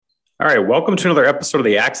All right, welcome to another episode of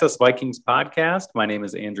the Access Vikings podcast. My name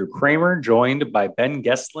is Andrew Kramer, joined by Ben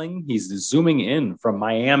Gessling. He's zooming in from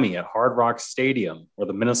Miami at Hard Rock Stadium, where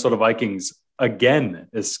the Minnesota Vikings again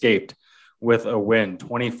escaped with a win,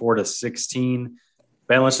 24-16.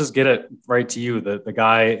 Ben, let's just get it right to you. The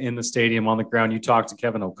guy in the stadium on the ground, you talked to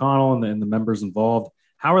Kevin O'Connell and the members involved.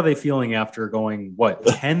 How are they feeling after going,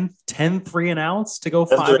 10-3 and outs to go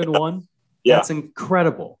 5-1? Yeah. That's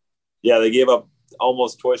incredible. Yeah, they gave up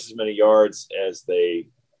almost twice as many yards as they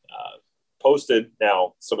posted.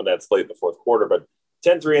 Now, some of that's late in the fourth quarter, but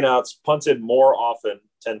 10-3 and outs, punted more often,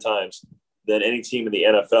 10 times, than any team in the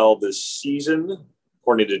NFL this season,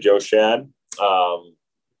 according to Joe Schad.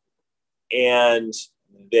 And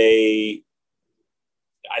they,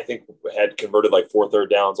 I think, had converted like 4 third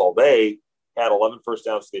downs all day, had 11 first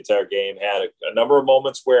downs for the entire game, had a number of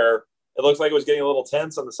moments where it looked like it was getting a little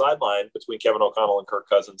tense on the sideline between Kevin O'Connell and Kirk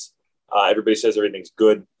Cousins. Everybody says everything's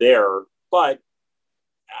good there, but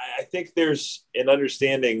I think there's an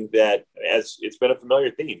understanding that, as it's been a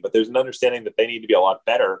familiar theme, but there's an understanding that they need to be a lot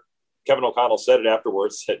better. Kevin O'Connell said it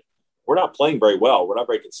afterwards that we're not playing very well. We're not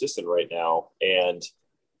very consistent right now. And,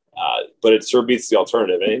 but it sure beats the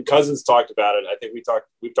alternative. And Cousins talked about it. I think we've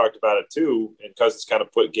talked about it too. And Cousins kind of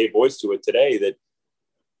gave voice to it today that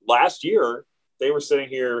last year, they were sitting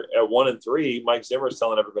here at 1-3. Mike Zimmer is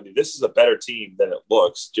telling everybody, this is a better team than it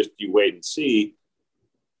looks. Just you wait and see.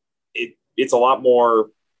 It's a lot more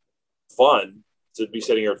fun to be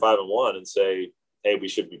sitting here at 5-1 and say, hey, we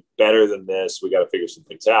should be better than this. We got to figure some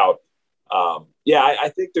things out.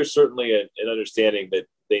 I think there's certainly an understanding that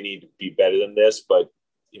they need to be better than this, but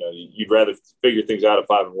you'd rather figure things out at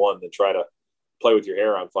 5-1 than try to play with your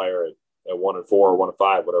hair on fire at 1-4 or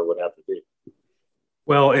 1-5, whatever it would have to be.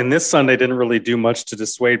 Well, and this Sunday didn't really do much to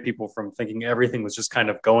dissuade people from thinking everything was just kind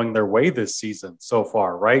of going their way this season so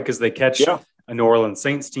far, right? Because they catch a New Orleans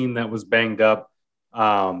Saints team that was banged up.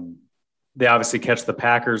 They obviously catch the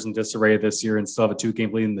Packers in disarray this year and still have a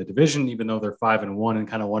 2-game lead in the division, even though they're 5-1, and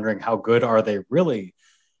kind of wondering how good are they really?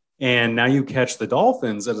 And now you catch the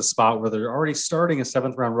Dolphins at a spot where they're already starting a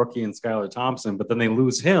 7th-round rookie in Skylar Thompson, but then they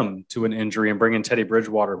lose him to an injury and bring in Teddy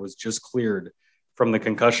Bridgewater, who was just cleared from the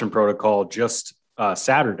concussion protocol just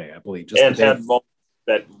Saturday, I believe. And had moments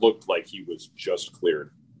that looked like he was just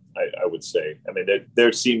cleared, I would say. I mean,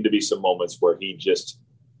 there seemed to be some moments where he just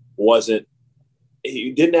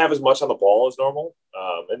he didn't have as much on the ball as normal.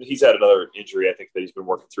 And he's had another injury, I think, that he's been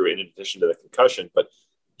working through in addition to the concussion. But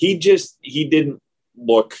he didn't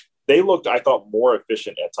look – they looked, I thought, more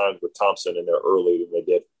efficient at times with Thompson in there early than they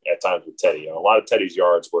did at times with Teddy. A lot of Teddy's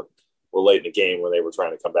yards were late in the game when they were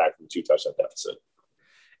trying to come back from a 2-touchdown deficit.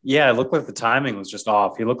 Yeah, it looked like the timing was just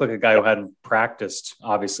off. He looked like a guy who hadn't practiced,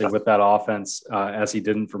 obviously, with that offense as he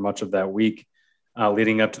didn't for much of that week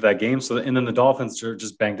leading up to that game. And then the Dolphins are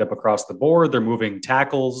just banged up across the board. They're moving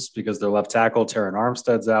tackles because their left tackle, Terran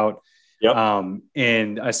Armstead's out. Yep.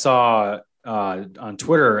 And I saw on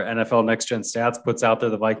Twitter, NFL Next Gen Stats puts out there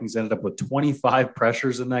the Vikings ended up with 25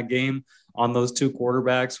 pressures in that game on those two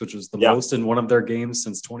quarterbacks, which was the most in one of their games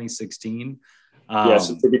since 2016.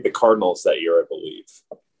 So they beat the Cardinals that year, I believe.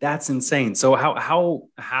 That's insane. So how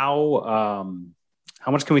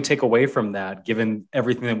much can we take away from that, given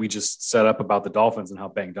everything that we just set up about the Dolphins and how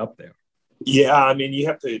banged up they are? Yeah, I mean, you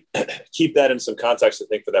have to keep that in some context, I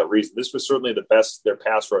think, for that reason. This was certainly the best their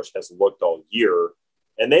pass rush has looked all year.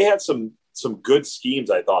 And they had some good schemes,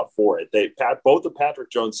 I thought, for it. Both the Patrick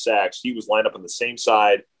Jones sacks, he was lined up on the same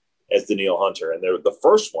side as Danielle Hunter. And the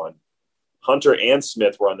first one, Hunter and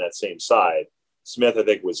Smith were on that same side. Smith, I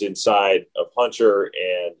think, was inside of Hunter,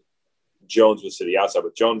 and Jones was to the outside.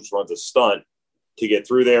 But Jones runs a stunt to get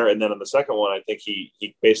through there. And then on the second one, I think he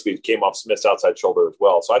basically came off Smith's outside shoulder as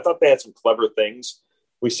well. So I thought they had some clever things.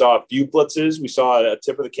 We saw a few blitzes. We saw a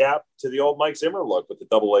tip of the cap to the old Mike Zimmer look with the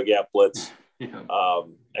double leg gap blitz.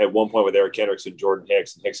 At one point with Eric Kendricks and Jordan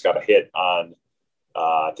Hicks, and Hicks got a hit on,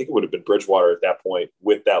 I think it would have been Bridgewater at that point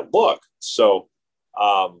with that look. So,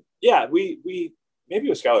 we maybe it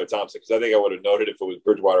was Skylar Thompson, because I think I would have noted if it was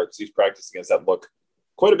Bridgewater, because he's practiced against that look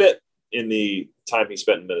quite a bit in the time he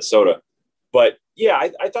spent in Minnesota. But, yeah,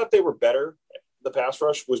 I thought they were better. The pass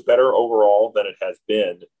rush was better overall than it has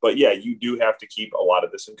been. But, yeah, you do have to keep a lot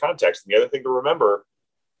of this in context. And the other thing to remember,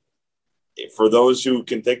 for those who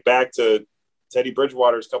can think back to Teddy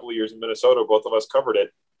Bridgewater's couple of years in Minnesota, both of us covered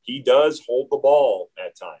it, he does hold the ball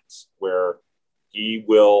at times where he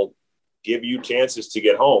will give you chances to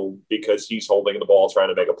get home because he's holding the ball, trying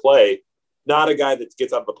to make a play. Not a guy that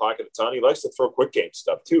gets out of the pocket a ton. He likes to throw quick game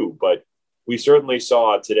stuff too, but we certainly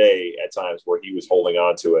saw today at times where he was holding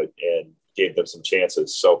on to it and gave them some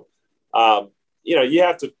chances. So, you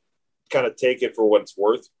have to kind of take it for what it's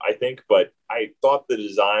worth, I think. But I thought the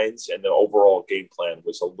designs and the overall game plan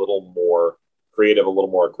was a little more creative, a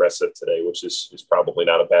little more aggressive today, which is probably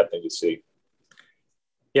not a bad thing to see.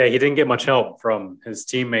 Yeah, he didn't get much help from his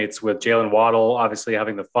teammates with Jalen Waddle obviously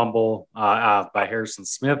having the fumble by Harrison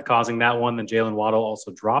Smith, causing that one. Then Jalen Waddle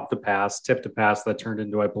also dropped a pass, tipped a pass that turned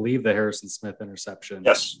into, I believe, the Harrison Smith interception.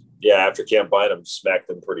 Yes. Yeah, after Cam Bynum smacked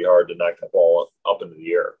him pretty hard to knock that ball up into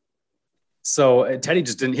the air. So Teddy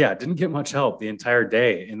just didn't get much help the entire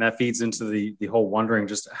day. And that feeds into the whole wondering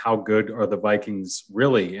just how good are the Vikings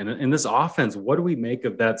really? And in this offense, what do we make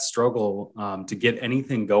of that struggle to get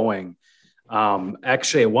anything going?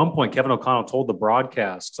 Actually, at one point, Kevin O'Connell told the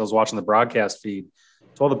broadcast, because I was watching the broadcast feed,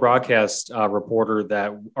 told the broadcast reporter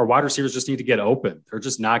that our wide receivers just need to get open. They're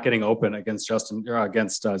just not getting open against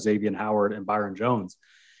Xavier Howard and Byron Jones.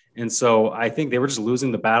 And so I think they were just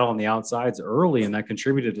losing the battle on the outsides early, and that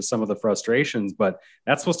contributed to some of the frustrations. But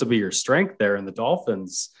that's supposed to be your strength there. And the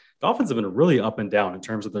Dolphins have been really up and down in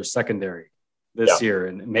terms of their secondary this year.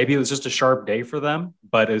 And maybe it was just a sharp day for them,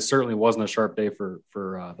 but it certainly wasn't a sharp day for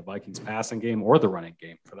the Vikings passing game or the running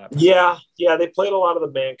game for that. Yeah. They played a lot of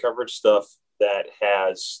the man coverage stuff that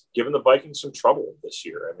has given the Vikings some trouble this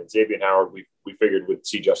year. I mean, Xavier Howard, we figured would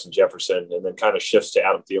see Justin Jefferson, and then kind of shifts to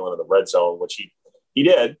Adam Thielen in the red zone, which he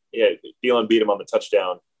did. Yeah, Thielen beat him on the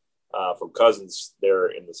touchdown from Cousins there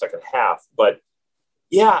in the second half. But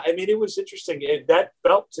yeah, I mean, it was interesting. That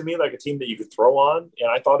felt to me like a team that you could throw on,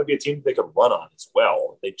 and I thought it'd be a team that they could run on as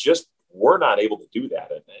well. They just were not able to do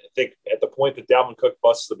that. And I think at the point that Dalvin Cook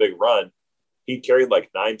busts the big run, he carried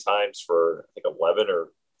like 9 times for, I think, 11 or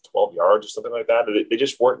 12 yards or something like that. They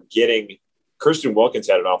just weren't getting – Christian Wilkins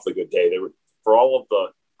had an awfully good day. They were, for all of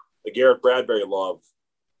the Garrett Bradbury love,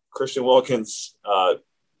 Christian Wilkins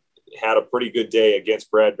had a pretty good day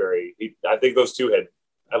against Bradbury. I think those two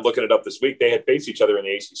I'm looking it up this week, they had faced each other in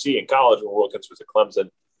the ACC in college when Wilkins was at Clemson.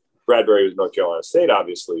 Bradbury was North Carolina State,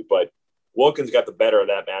 obviously, but Wilkins got the better of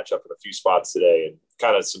that matchup in a few spots today, and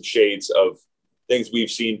kind of some shades of things we've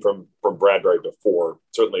seen from Bradbury before.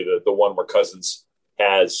 Certainly the one where Cousins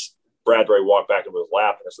has Bradbury walk back into his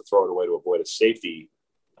lap and has to throw it away to avoid a safety.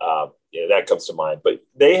 That comes to mind. But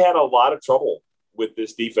they had a lot of trouble with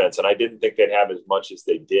this defense, and I didn't think they'd have as much as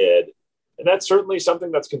they did. And that's certainly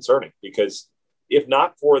something that's concerning, because if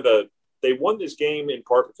not for they won this game in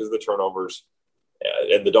part because of the turnovers,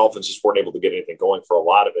 and the Dolphins just weren't able to get anything going for a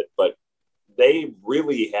lot of it. But they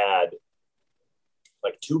really had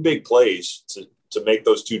like 2 big plays to make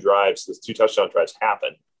those 2 drives, those 2 touchdown drives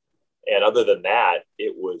happen. And other than that,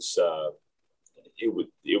 it was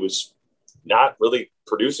not really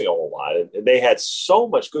producing a whole lot. And they had so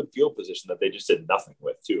much good field position that they just did nothing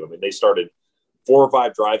with too. I mean, they started 4 or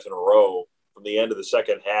 5 drives in a row from the end of the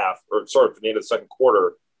second half, from the end of the second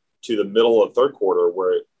quarter to the middle of the third quarter,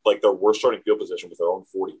 where like their worst starting field position was their own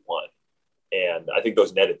 41. And I think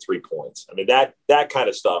those netted 3 points. I mean, that kind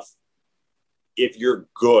of stuff, if you're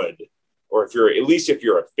good, or if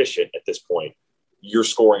you're efficient at this point, you're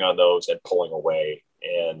scoring on those and pulling away.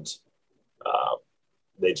 And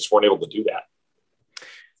they just weren't able to do that.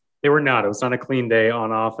 They were not. It was not a clean day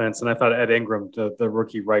on offense. And I thought Ed Ingram, the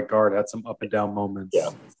rookie right guard, had some up and down moments.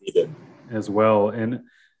 Yeah, he did as well. And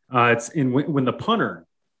when the punter,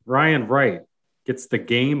 Ryan Wright, gets the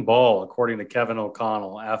game ball, according to Kevin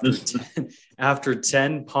O'Connell, after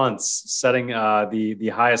 10 punts, setting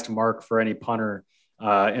the highest mark for any punter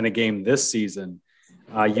in a game this season.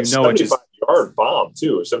 It just 75-yard bomb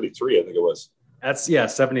too, or 73, I think it was. That's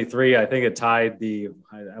 73. I think it tied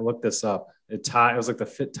I looked this up. It was like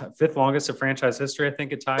the fifth longest in franchise history. I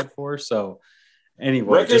think it tied for. So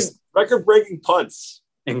anyway, record-breaking punts.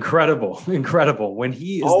 Incredible. When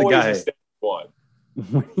he is always the guy,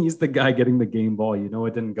 when he's the guy getting the game ball,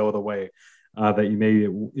 it didn't go the way that you maybe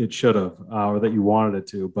it should have, or that you wanted it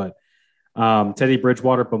to. But Teddy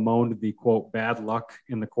Bridgewater bemoaned the quote bad luck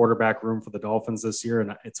in the quarterback room for the Dolphins this year,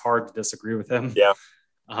 and it's hard to disagree with him. Yeah.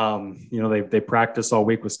 They practiced all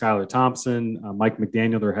week with Skylar Thompson. Mike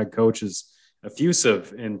McDaniel, their head coach, is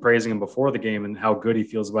effusive in praising him before the game and how good he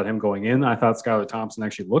feels about him going in. I thought Skylar Thompson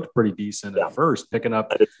actually looked pretty decent at first, picking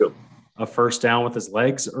up a first down with his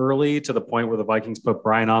legs early, to the point where the Vikings put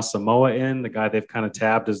Brian Asamoah in, the guy they've kind of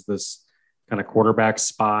tabbed as this kind of quarterback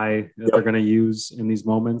spy that they're going to use in these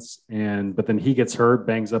moments. But then he gets hurt,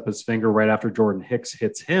 bangs up his finger right after Jordan Hicks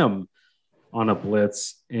hits him on a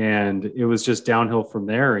blitz, and it was just downhill from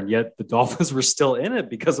there. And yet the Dolphins were still in it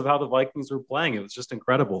because of how the Vikings were playing. It was just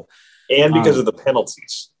incredible. And because of the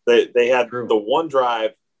penalties. They had the one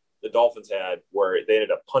drive the Dolphins had where they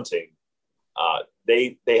ended up punting.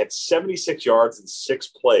 They had 76 yards in 6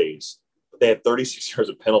 plays, but they had 36 yards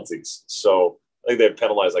of penalties. So I think they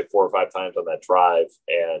penalized like 4 or 5 times on that drive.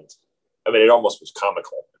 And I mean, it almost was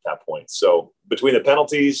comical at that point. So between the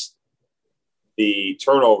penalties, the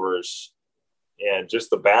turnovers, and just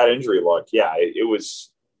the bad injury luck,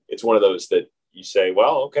 it's one of those that you say,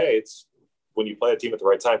 well, okay, it's when you play a team at the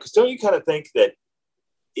right time. Because don't you kind of think that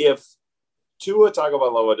if Tua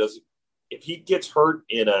Tagovailoa if he gets hurt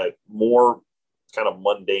in a more kind of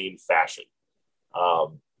mundane fashion,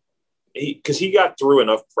 because he got through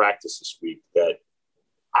enough practice this week that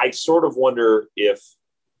I sort of wonder if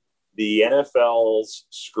the NFL's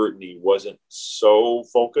scrutiny wasn't so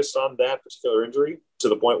focused on that particular injury to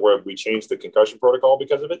the point where we changed the concussion protocol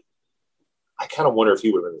because of it. I kind of wonder if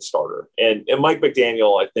he would have been the starter. And Mike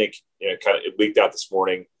McDaniel, I think, it leaked out this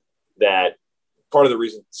morning that part of the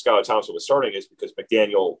reason Skylar Thompson was starting is because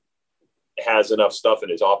McDaniel has enough stuff in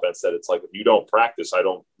his offense that it's like, if you don't practice, I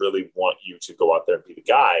don't really want you to go out there and be the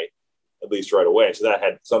guy, at least right away. So that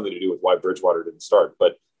had something to do with why Bridgewater didn't start.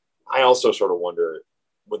 But I also sort of wonder,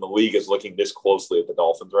 when the league is looking this closely at the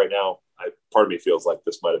Dolphins right now, part of me feels like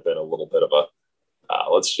this might have been a little bit of a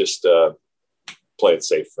let's just play it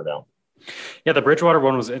safe for now. Yeah, the Bridgewater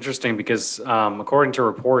one was interesting because according to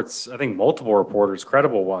reports, I think multiple reporters,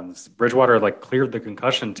 credible ones, Bridgewater cleared the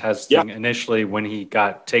concussion testing initially when he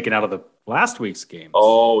got taken out of the last week's game.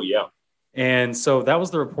 Oh, yeah. And so that was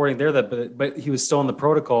the reporting there, but he was still in the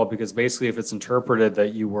protocol because basically if it's interpreted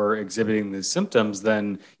that you were exhibiting the symptoms,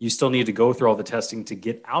 then you still need to go through all the testing to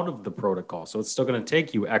get out of the protocol. So it's still going to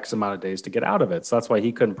take you X amount of days to get out of it. So that's why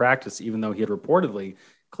he couldn't practice, even though he had reportedly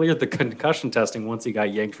cleared the concussion testing once he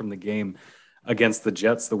got yanked from the game against the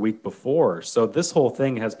Jets the week before. So this whole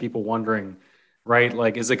thing has people wondering, right?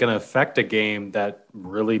 Is it going to affect a game that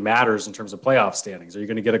really matters in terms of playoff standings? Are you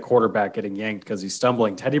going to get a quarterback getting yanked because he's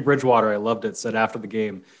stumbling? Teddy Bridgewater, I loved it, said after the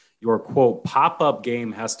game, your quote, pop-up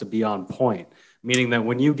game has to be on point, meaning that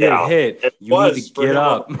when you get hit, you need to get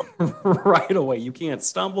up right away. You can't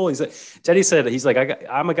stumble. Teddy said,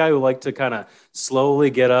 I'm a guy who like to kind of slowly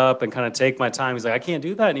get up and kind of take my time. He's like, I can't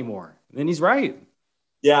do that anymore. And he's right.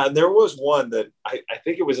 Yeah, and there was one that I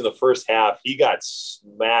think it was in the first half. He got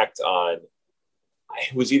smacked on.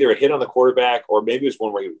 It was either a hit on the quarterback or maybe it was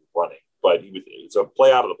one where he was running. But it's a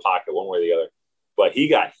play out of the pocket one way or the other. But he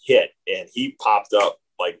got hit and he popped up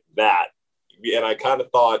like that. And I kind of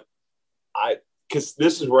thought, because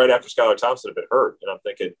this is right after Skylar Thompson had been hurt. And I'm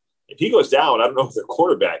thinking, if he goes down, I don't know if their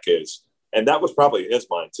quarterback is. And that was probably in his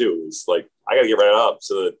mind too. It's like, I got to get right up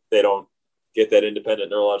so that they don't get that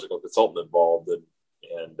independent neurological consultant involved and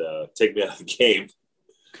take me out of the game.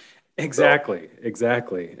 Exactly.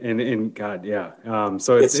 And God, yeah.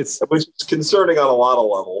 So it was concerning on a lot of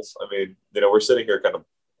levels. I mean, we're sitting here kind of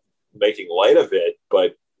making light of it,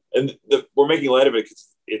 but we're making light of it because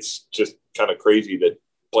it's just kind of crazy that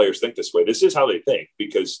players think this way. This is how they think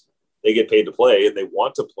because they get paid to play and they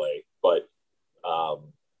want to play. But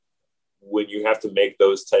when you have to make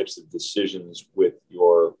those types of decisions with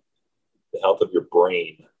the health of your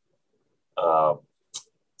brain,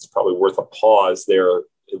 it's probably worth a pause there,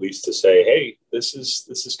 at least to say, hey, this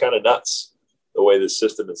is kind of nuts the way the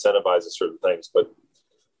system incentivizes certain things. But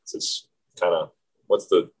it's kind of what's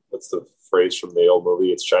the phrase from the old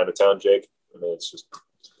movie? It's Chinatown, Jake. I mean, it's just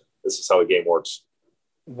this is how the game works.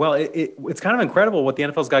 Well, it's kind of incredible what the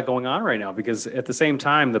NFL's got going on right now because at the same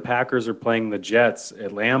time, the Packers are playing the Jets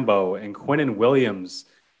at Lambeau, and Quinnen Williams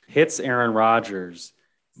hits Aaron Rodgers,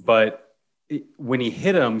 but when he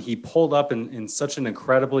hit him, he pulled up in such an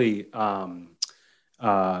incredibly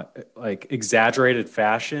exaggerated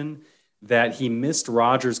fashion that he missed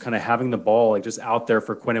Rodgers kind of having the ball just out there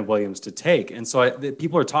for Quinnen Williams to take. And so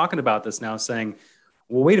people are talking about this now saying,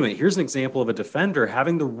 well, wait a minute, here's an example of a defender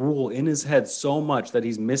having the rule in his head so much that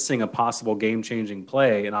he's missing a possible game-changing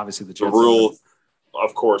play. And obviously the rule,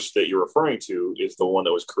 of course, that you're referring to is the one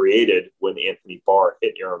that was created when Anthony Barr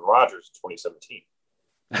hit Aaron Rodgers in 2017.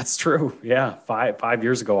 That's true. Yeah. Five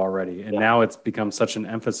years ago already. And now it's become such an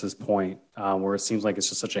emphasis point where it seems like it's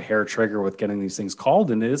just such a hair trigger with getting these things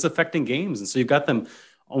called, and it is affecting games. And so you've got them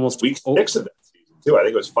almost week 6 of that season too. I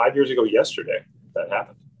think it was 5 years ago yesterday that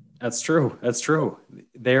happened. That's true.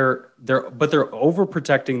 They're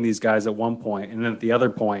overprotecting these guys at one point. And then at the other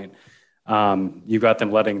point, you've got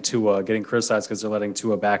them letting Tua getting criticized because they're letting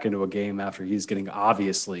Tua back into a game after he's getting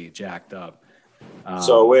obviously jacked up.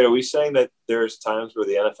 So wait, are we saying that there's times where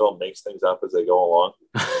the NFL makes things up as they go along?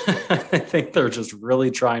 I think they're just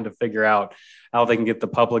really trying to figure out how they can get the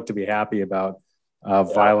public to be happy about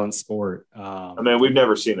violent sport. I mean, we've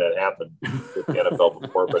never seen that happen with the NFL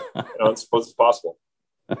before, but it's possible.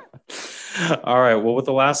 All right. Well, with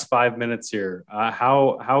the last 5 minutes here,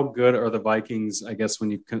 how good are the Vikings, I guess, when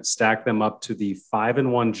you stack them up to the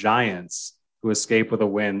 5-1 Giants who escaped with a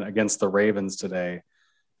win against the Ravens today.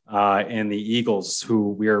 And the Eagles, who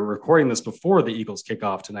we are recording this before the Eagles kick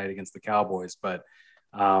off tonight against the Cowboys, but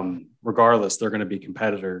regardless, they're going to be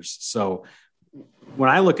competitors. So when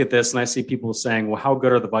I look at this and I see people saying, well, how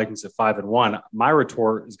good are the Vikings at 5-1? My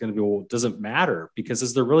retort is going to be, well, it doesn't matter, because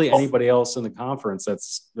is there really anybody else in the conference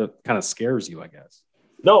that kind of scares you, I guess?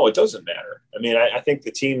 No, it doesn't matter. I mean, I think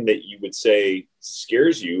the team that you would say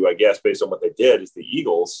scares you, I guess, based on what they did, is the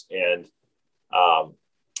Eagles. And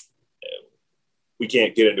we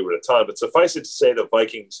can't get into it a ton, but suffice it to say the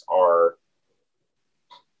Vikings are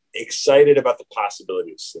excited about the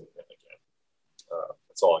possibility of seeing them again.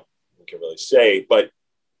 That's all I can really say. But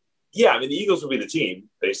yeah, I mean, the Eagles will be the team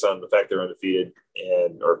based on the fact they're undefeated,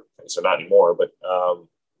 or so not anymore, but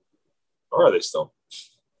or are they still?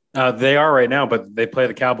 They are right now, but they play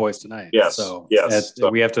the Cowboys tonight. Yes. So yes.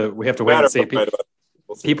 We have to wait and see.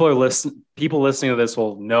 People listening to this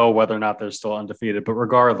will know whether or not they're still undefeated, but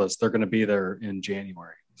regardless, they're going to be there in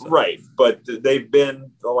January. So. Right. But they've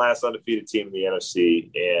been the last undefeated team in the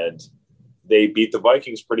NFC, and they beat the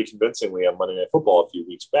Vikings pretty convincingly on Monday Night Football a few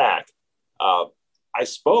weeks back. I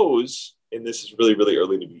suppose, and this is really, really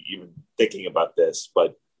early to be even thinking about this,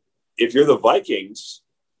 but if you're the Vikings,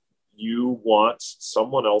 you want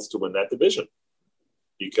someone else to win that division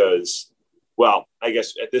because, well, I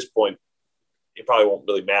guess at this point, it probably won't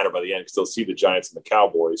really matter by the end because they'll see the Giants and the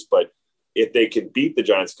Cowboys. But if they can beat the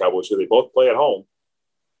Giants and Cowboys, who they both play at home,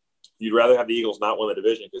 you'd rather have the Eagles not win the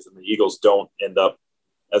division because then the Eagles don't end up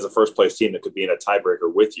as a first-place team that could be in a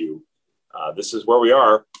tiebreaker with you. This is where we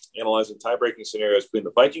are, analyzing tie-breaking scenarios between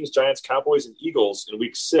the Vikings, Giants, Cowboys, and Eagles in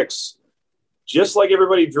Week 6, just like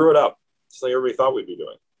everybody drew it up, just like everybody thought we'd be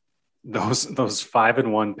doing. Those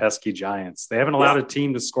 5-1 pesky Giants. They haven't allowed a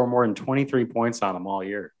team to score more than 23 points on them all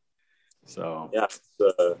year. So yeah, it's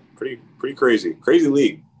pretty crazy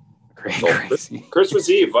league. Crazy. Christmas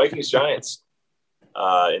Eve, Vikings Giants,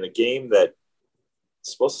 in a game that's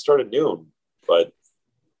supposed to start at noon, but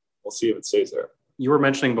we'll see if it stays there. You were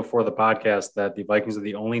mentioning before the podcast that the Vikings are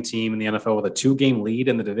the only team in the NFL with a 2-game lead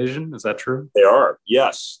in the division. Is that true? They are.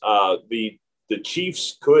 Yes. The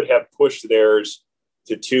Chiefs could have pushed theirs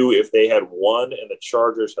to 2 if they had won and the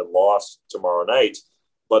Chargers had lost tomorrow night.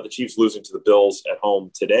 But the Chiefs losing to the Bills at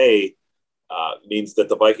home today means that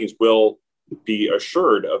the Vikings will be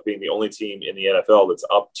assured of being the only team in the NFL that's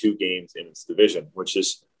up 2 games in its division, which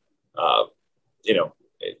is,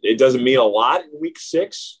 it doesn't mean a lot in Week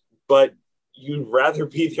 6, but you'd rather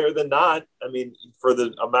be there than not. I mean, for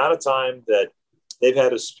the amount of time that they've had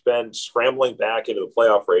to spend scrambling back into the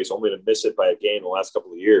playoff race only to miss it by a game the last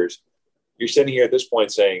couple of years, you're sitting here at this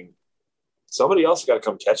point saying, somebody else has got to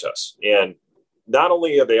come catch us. And not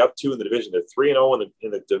only are they up 2 in the division, they're 3-0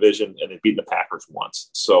 in the division, and they've beaten the Packers once.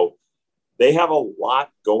 So they have a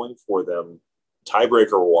lot going for them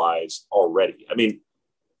tiebreaker-wise already. I mean,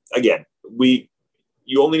 again,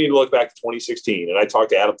 you only need to look back to 2016, and I talked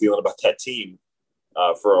to Adam Thielen about that team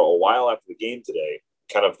for a while after the game today,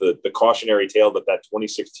 kind of the cautionary tale that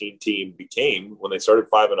 2016 team became when they started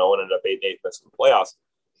 5-0 and ended up 8-8 missing the playoffs.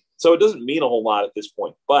 So it doesn't mean a whole lot at this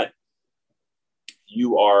point, but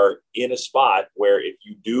you are in a spot where if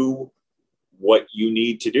you do what you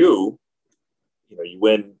need to do, you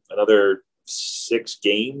win another 6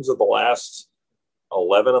 games of the last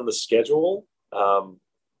 11 on the schedule,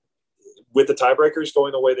 with the tiebreakers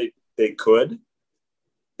going the way they could,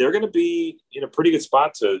 they're going to be in a pretty good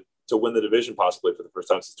spot to win the division possibly for the first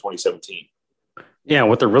time since 2017. Yeah,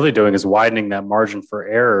 what they're really doing is widening that margin for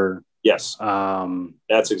error. Yes,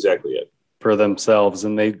 that's exactly it. For themselves,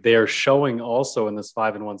 and they are showing also in this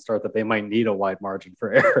 5-1 start that they might need a wide margin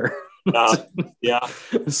for error. Yeah.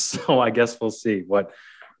 So I guess we'll see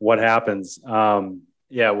what happens.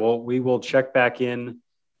 We will check back in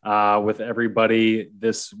with everybody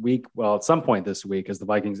this week. Well, at some point this week, as the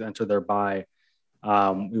Vikings enter their bye,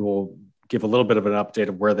 we will give a little bit of an update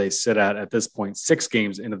of where they sit at this point. 6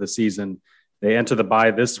 games into the season, they enter the bye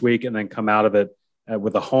this week and then come out of it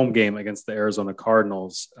with a home game against the Arizona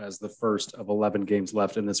Cardinals as the first of 11 games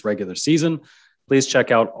left in this regular season. Please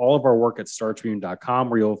check out all of our work at StarTribune.com,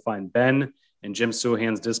 where you'll find Ben and Jim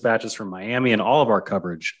Suhan's dispatches from Miami and all of our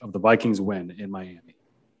coverage of the Vikings win in Miami.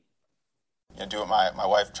 Do what my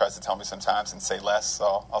wife tries to tell me sometimes and say less,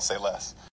 so I'll say less.